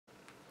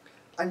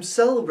I'm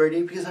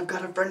celebrating because I've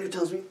got a friend who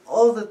tells me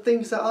all the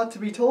things that ought to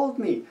be told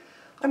me.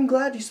 I'm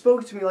glad you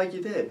spoke to me like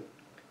you did.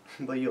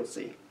 But you'll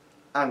see.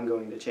 I'm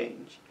going to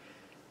change.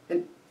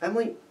 And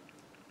Emily,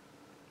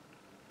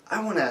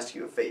 I want to ask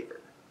you a favor.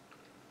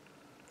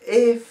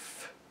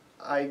 If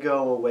I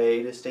go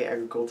away to State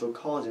Agricultural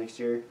College next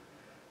year,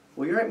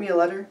 will you write me a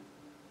letter?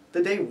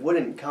 The day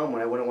wouldn't come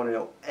when I wouldn't want to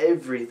know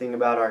everything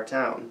about our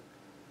town.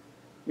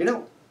 You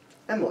know,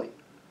 Emily,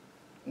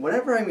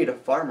 whenever I meet a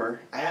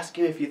farmer, I ask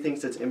him if he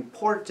thinks it's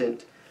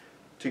important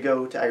to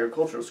go to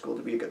agricultural school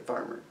to be a good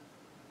farmer.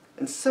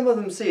 And some of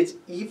them say it's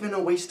even a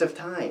waste of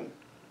time.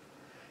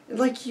 And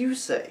like you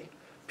say,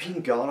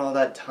 being gone all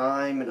that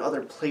time in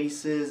other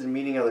places and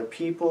meeting other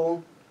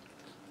people,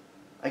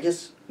 I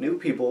guess new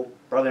people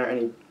probably aren't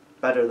any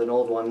better than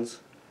old ones.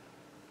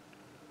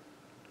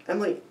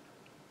 Emily,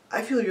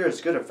 I feel you're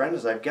as good a friend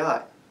as I've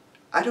got.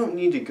 I don't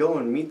need to go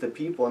and meet the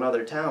people in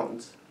other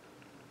towns.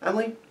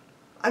 Emily,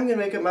 I'm going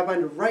to make up my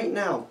mind right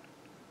now.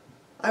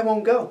 I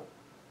won't go.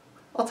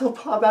 I'll tell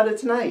Pa about it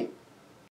tonight.